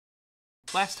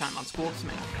Last time on School of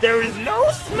Smash. There is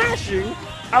no smashing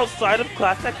outside of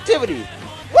class activities.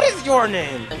 What is your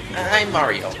name? I'm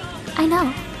Mario. I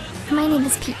know. My name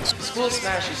is Peach. School of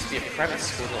Smash used to be a private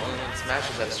school that only let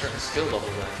smashers at a certain skill level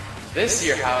run. This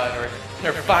year, however,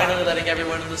 they're finally letting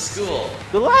everyone in the school.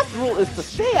 The last rule is to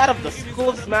stay out of the School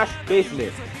of Smash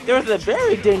basement. There is a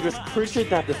very dangerous creature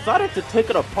that decided to take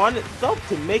it upon itself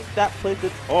to make that place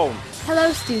its home.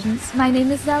 Hello students, my name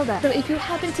is Zelda, so if you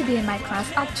happen to be in my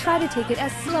class, I'll try to take it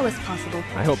as slow as possible.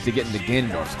 I hope to get into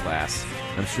Ganondorf's class.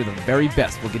 I'm sure the very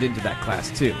best will get into that class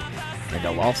too. And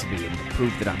I'll also be able to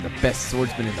prove that I'm the best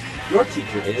swordsman in the... Your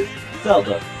teacher is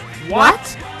Zelda.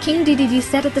 What? King DDD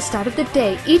said at the start of the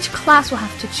day, each class will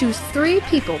have to choose 3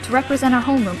 people to represent our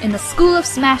homeroom in the School of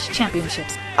Smash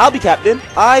Championships. I'll be captain.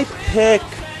 I pick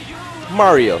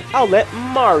Mario. I'll let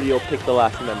Mario pick the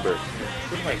last member.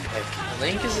 Who do I pick?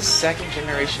 Link is a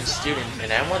second-generation student,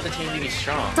 and I want the team to be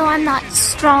strong. So I'm not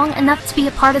strong enough to be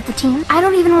a part of the team? I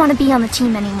don't even want to be on the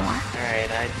team anymore. Alright,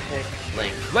 I pick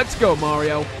Link. Let's go,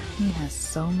 Mario! He has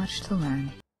so much to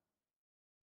learn.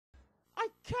 I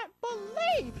can't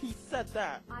believe he said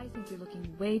that. I think you're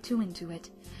looking way too into it.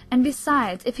 And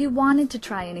besides, if he wanted to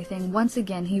try anything, once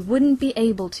again, he wouldn't be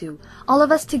able to. All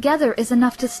of us together is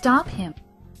enough to stop him.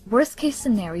 Worst case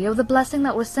scenario, the blessing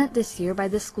that was sent this year by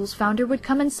this school's founder would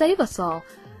come and save us all.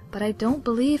 But I don't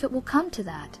believe it will come to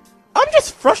that. I'm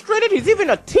just frustrated he's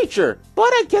even a teacher.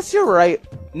 But I guess you're right.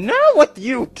 Now with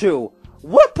you two,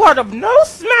 what part of no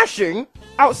smashing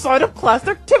outside of class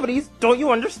activities don't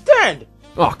you understand?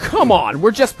 Oh, come on!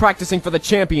 We're just practicing for the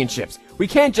championships. We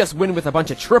can't just win with a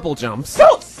bunch of triple jumps.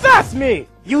 Don't sass me!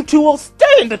 You two will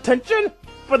stay in detention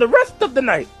for the rest of the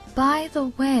night. By the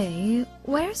way,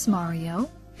 where's Mario?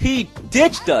 He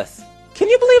ditched us. Can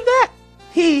you believe that?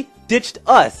 He ditched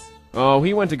us. Oh,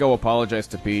 he went to go apologize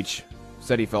to Peach.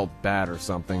 Said he felt bad or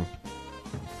something.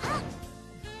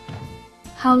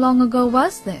 How long ago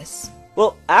was this?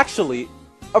 Well, actually,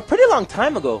 a pretty long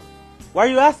time ago. Why are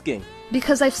you asking?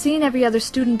 Because I've seen every other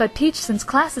student but Peach since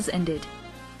classes ended.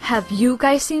 Have you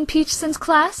guys seen Peach since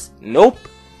class? Nope.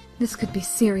 This could be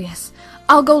serious.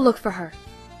 I'll go look for her.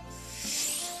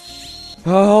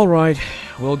 Alright,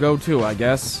 we'll go too, I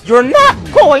guess. You're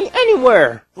not going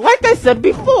anywhere! Like I said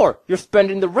before, you're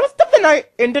spending the rest of the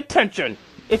night in detention.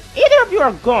 If either of you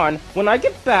are gone when I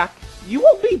get back, you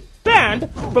will be banned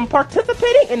from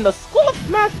participating in the School of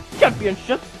Smash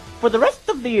Championships for the rest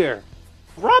of the year.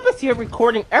 Rob is here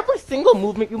recording every single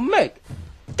movement you make.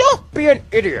 Don't be an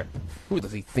idiot! Who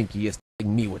does he think he is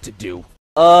telling me what to do?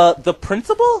 The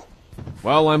principal?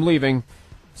 Well, I'm leaving.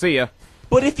 See ya.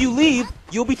 But if you leave,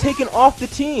 you'll be taken off the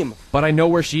team. But I know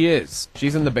where she is.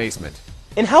 She's in the basement.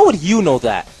 And how would you know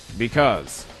that?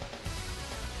 Because...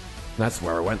 that's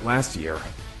where I went last year.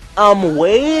 I'm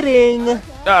waiting.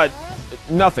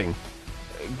 Nothing.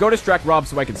 Go distract Rob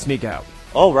so I can sneak out.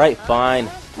 Alright, fine.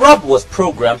 Rob was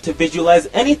programmed to visualize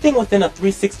anything within a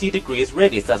 360 degrees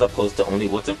radius as opposed to only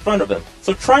what's in front of him.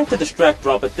 So trying to distract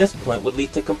Rob at this point would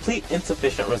lead to complete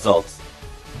insufficient results.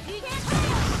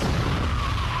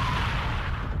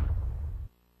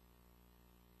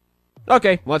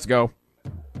 Okay, let's go.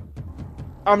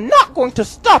 I'm not going to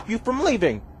stop you from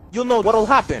leaving. You'll know what'll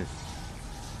happen.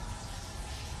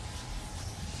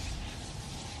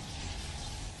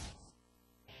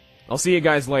 I'll see you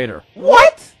guys later.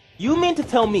 What? You mean to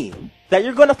tell me that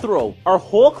you're gonna throw our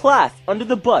whole class under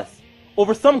the bus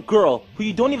over some girl who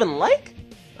you don't even like?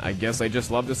 I guess I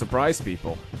just love to surprise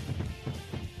people.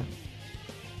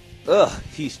 Ugh,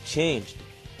 he's changed.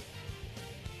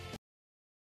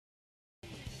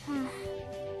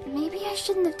 Maybe I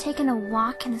shouldn't have taken a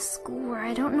walk in a school where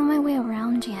I don't know my way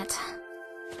around yet.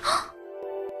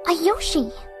 A Yoshi!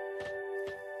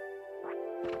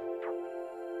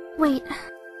 Wait.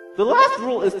 The last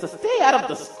rule is to stay out of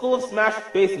the School of Smash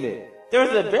basement.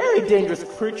 There's a very dangerous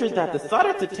creature that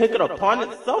decided to take it upon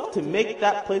itself to make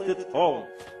that place its home.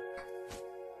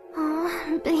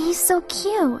 Oh, but he's so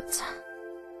cute.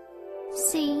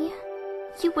 See?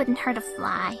 You wouldn't hurt a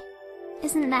fly.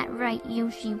 Isn't that right,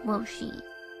 Yoshi Woshi?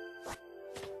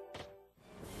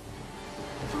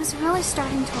 I was really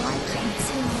starting to like him,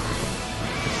 too.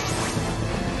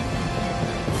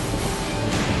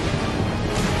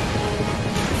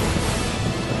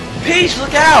 Peach,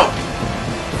 look out!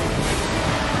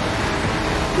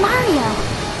 Mario!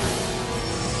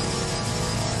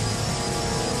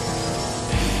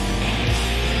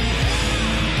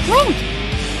 Link!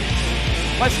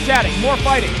 Less chatting, more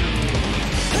fighting!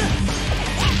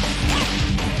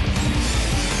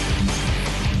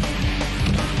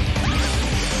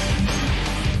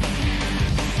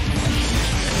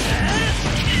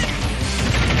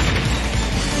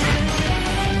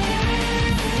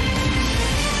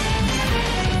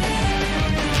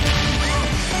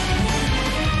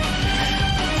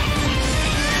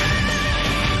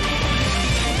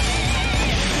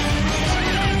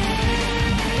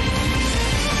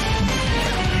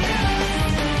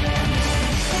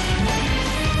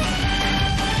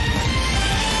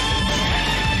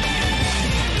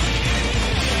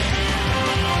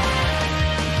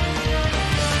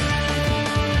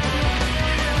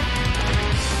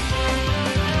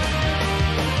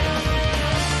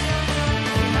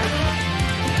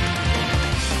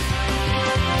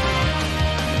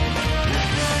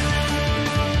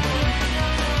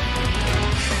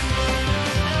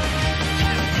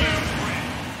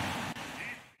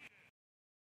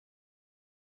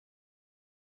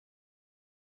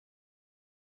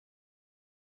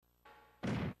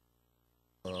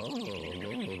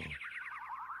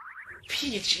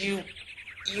 Peach, you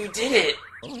did it!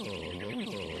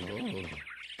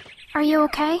 Are you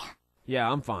okay? Yeah,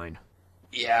 I'm fine.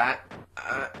 Yeah,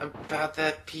 about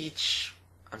that, Peach,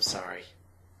 I'm sorry.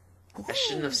 I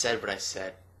shouldn't have said what I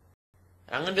said.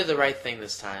 I'm gonna do the right thing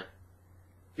this time.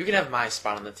 You can have my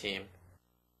spot on the team.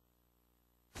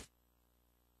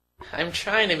 I'm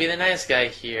trying to be the nice guy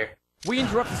here. We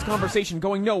interrupt this conversation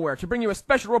going nowhere to bring you a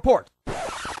special report.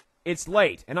 It's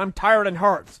late, and I'm tired and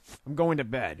hurt. I'm going to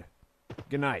bed.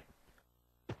 Good night.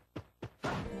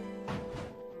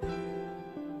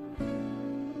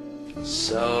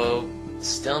 So,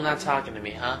 still not talking to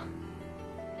me, huh?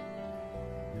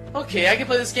 Okay, I can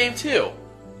play this game too.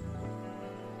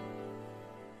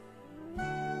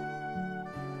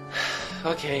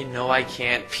 Okay, no I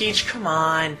can't. Peach, come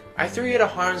on. I threw you out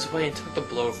of harm's way and took the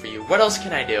blow for you. What else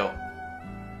can I do?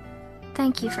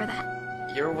 Thank you for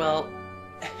that. You're well...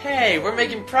 Hey, we're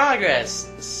making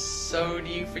progress. So, do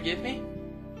you forgive me?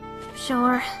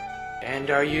 Sure.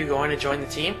 And are you going to join the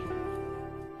team?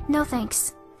 No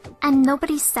thanks. I'm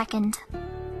nobody's second.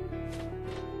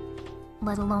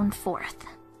 Let alone fourth.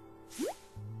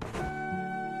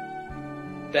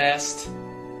 Best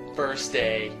first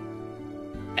day